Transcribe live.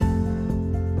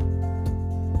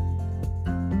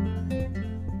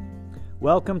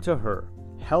Welcome to Her,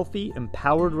 Healthy,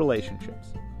 Empowered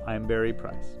Relationships. I'm Barry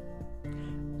Price.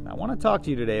 And I want to talk to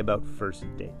you today about first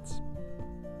dates.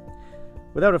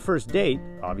 Without a first date,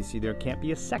 obviously there can't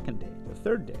be a second date, a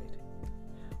third date.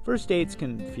 First dates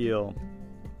can feel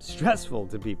stressful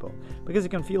to people because it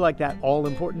can feel like that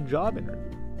all-important job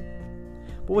interview.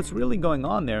 But what's really going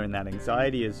on there in that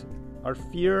anxiety is our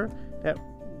fear that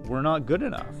we're not good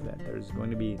enough, that there's going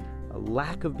to be a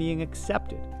lack of being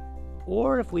accepted.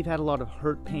 Or if we've had a lot of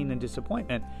hurt, pain, and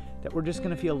disappointment, that we're just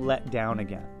going to feel let down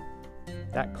again.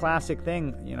 That classic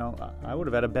thing, I would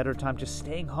have had a better time just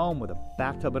staying home with a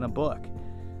bathtub and a book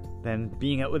than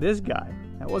being out with this guy.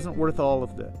 That wasn't worth all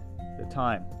of the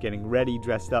time, getting ready,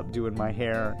 dressed up, doing my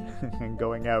hair, and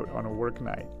going out on a work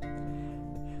night.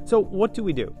 So what do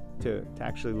we do to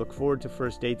actually look forward to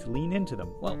first dates, lean into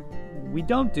them? Well, we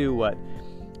don't do what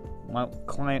my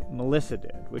client Melissa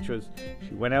did, which was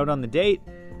she went out on the date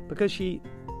because she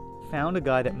found a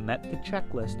guy that met the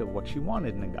checklist of what she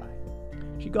wanted in a guy.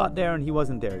 She got there and he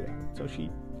wasn't there yet, so she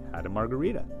had a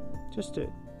margarita just to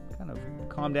kind of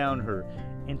calm down her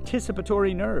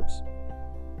anticipatory nerves.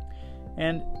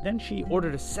 And then she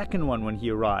ordered a second one when he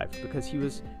arrived because he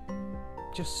was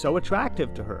just so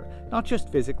attractive to her, not just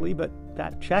physically, but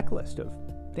that checklist of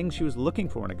things she was looking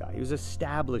for in a guy. He was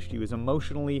established, he was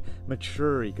emotionally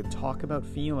mature, he could talk about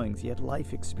feelings, he had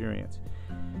life experience.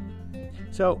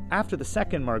 So after the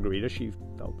second margarita, she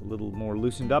felt a little more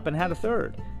loosened up and had a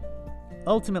third.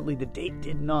 Ultimately, the date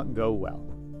did not go well.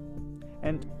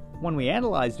 And when we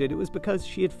analyzed it, it was because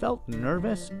she had felt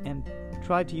nervous and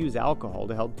tried to use alcohol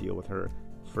to help deal with her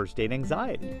first date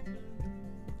anxiety.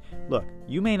 Look,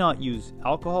 you may not use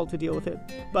alcohol to deal with it,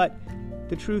 but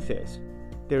the truth is,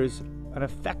 there's an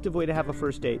effective way to have a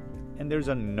first date, and there's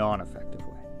a non-effective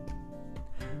way.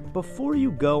 Before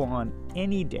you go on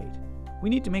any date, we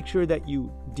need to make sure that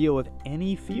you deal with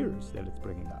any fears that it's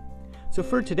bringing up. So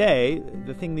for today,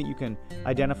 the thing that you can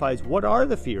identify is what are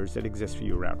the fears that exist for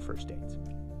you around first dates.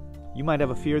 You might have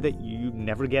a fear that you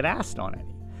never get asked on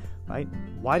any, right?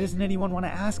 Why doesn't anyone want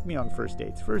to ask me on first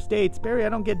dates? First dates, Barry, I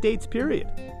don't get dates, period.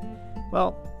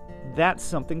 Well, that's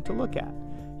something to look at.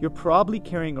 You're probably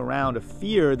carrying around a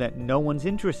fear that no one's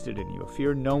interested in you, a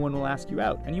fear no one will ask you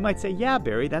out. And you might say, yeah,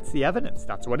 Barry, that's the evidence.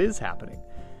 That's what is happening.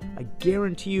 I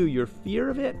guarantee you your fear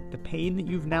of it, the pain that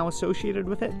you've now associated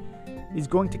with it, is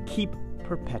going to keep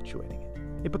perpetuating it.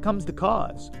 It becomes the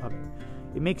cause of it.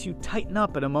 It makes you tighten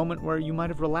up at a moment where you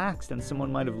might have relaxed and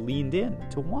someone might have leaned in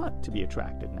to want to be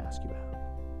attracted and ask you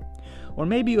out. Or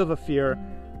maybe you have a fear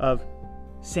of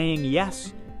saying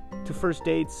yes to first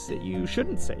dates that you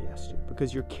shouldn't say yes to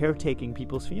because you're caretaking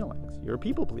people's feelings. You're a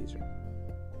people pleaser.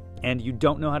 And you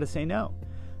don't know how to say no.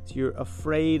 So you're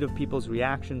afraid of people's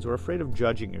reactions or afraid of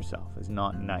judging yourself as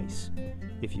not nice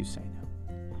if you say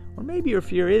no. Or maybe your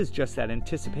fear is just that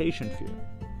anticipation fear.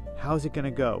 How's it going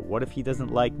to go? What if he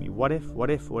doesn't like me? What if?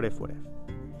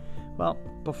 Well,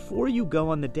 before you go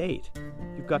on the date,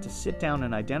 you've got to sit down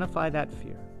and identify that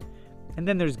fear. And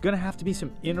then there's going to have to be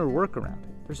some inner work around it.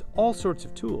 There's all sorts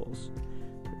of tools.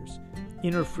 There's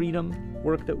inner freedom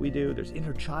work that we do. There's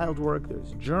inner child work.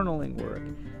 There's journaling work.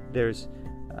 There's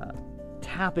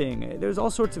tapping. There's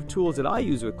all sorts of tools that I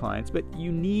use with clients, but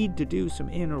you need to do some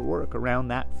inner work around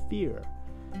that fear.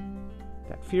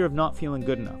 That fear of not feeling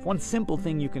good enough. One simple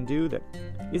thing you can do that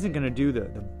isn't going to do the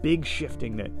big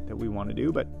shifting that we want to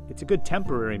do, but it's a good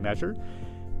temporary measure,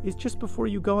 is just before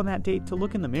you go on that date to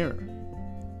look in the mirror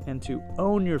and to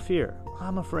own your fear.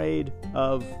 I'm afraid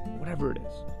of whatever it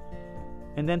is.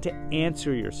 And then to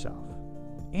answer yourself.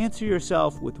 Answer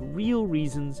yourself with real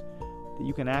reasons that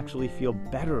you can actually feel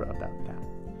better about that.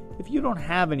 If you don't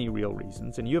have any real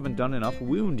reasons and you haven't done enough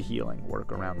wound healing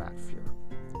work around that fear,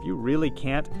 if you really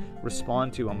can't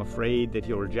respond to, I'm afraid that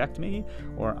he'll reject me,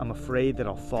 or I'm afraid that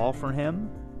I'll fall for him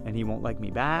and he won't like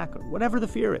me back, or whatever the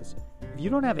fear is, if you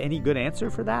don't have any good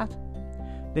answer for that,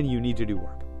 then you need to do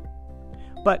work.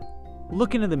 But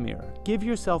look into the mirror. Give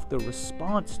yourself the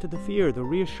response to the fear, the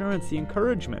reassurance, the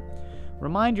encouragement.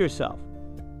 Remind yourself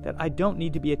that I don't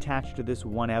need to be attached to this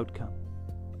one outcome.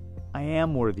 I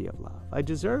am worthy of love. I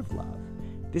deserve love.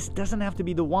 This doesn't have to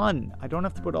be the one. I don't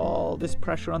have to put all this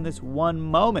pressure on this one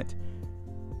moment.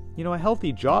 A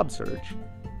healthy job search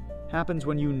happens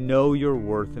when you know your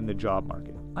worth in the job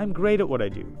market. I'm great at what I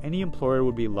do. Any employer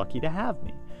would be lucky to have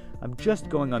me. I'm just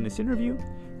going on this interview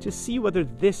to see whether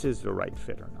this is the right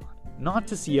fit or not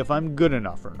to see if I'm good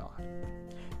enough or not.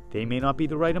 They may not be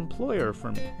the right employer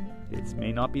for me. This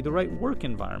may not be the right work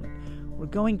environment. We're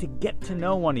going to get to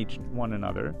know one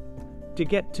another to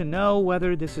get to know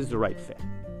whether this is the right fit.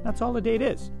 That's all a date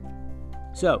is.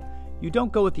 So, you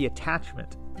don't go with the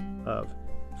attachment of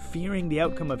fearing the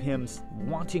outcome of him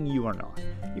wanting you or not.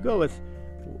 You go with,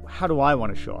 how do I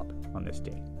want to show up on this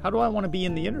date? How do I want to be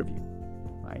in the interview?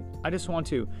 Right? I just want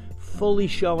to fully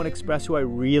show and express who I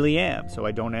really am so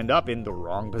I don't end up in the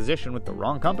wrong position with the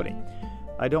wrong company.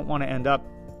 I don't want to end up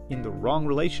in the wrong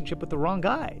relationship with the wrong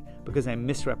guy because I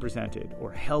misrepresented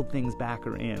or held things back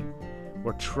or in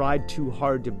or tried too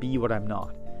hard to be what I'm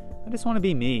not. I just want to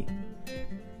be me.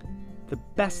 The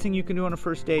best thing you can do on a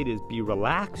first date is be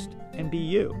relaxed and be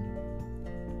you.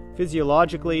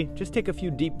 Physiologically, just take a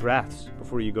few deep breaths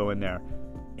before you go in there.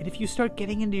 And if you start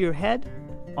getting into your head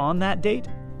on that date,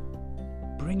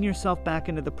 bring yourself back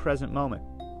into the present moment.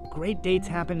 Great dates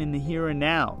happen in the here and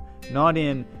now, not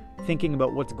in thinking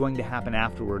about what's going to happen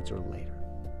afterwards or later.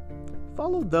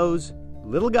 Follow those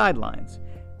little guidelines,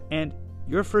 and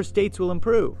your first dates will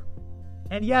improve.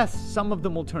 And yes, some of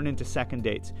them will turn into second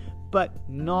dates, but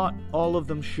not all of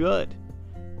them should.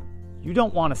 You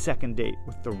don't want a second date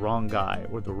with the wrong guy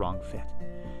or the wrong fit.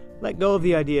 Let go of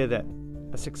the idea that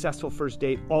a successful first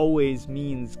date always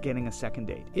means getting a second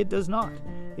date. It does not.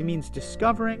 It means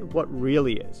discovering what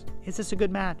really is. Is this a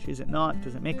good match? Is it not?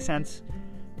 Does it make sense?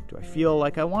 Do I feel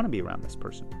like I want to be around this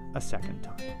person a second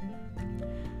time?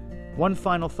 One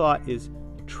final thought is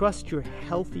trust your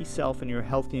healthy self and your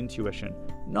healthy intuition,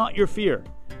 not your fear.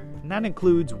 And that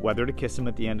includes whether to kiss him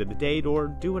at the end of the date or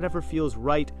do whatever feels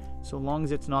right, so long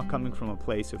as it's not coming from a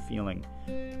place of feeling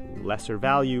lesser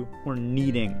value or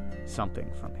needing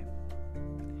something from him.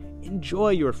 Enjoy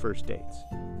your first dates.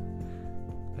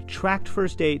 Attract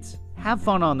first dates, have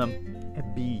fun on them,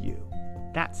 and be you.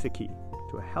 That's the key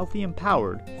to a healthy,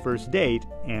 empowered first date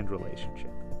and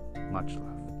relationship. Much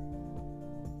love.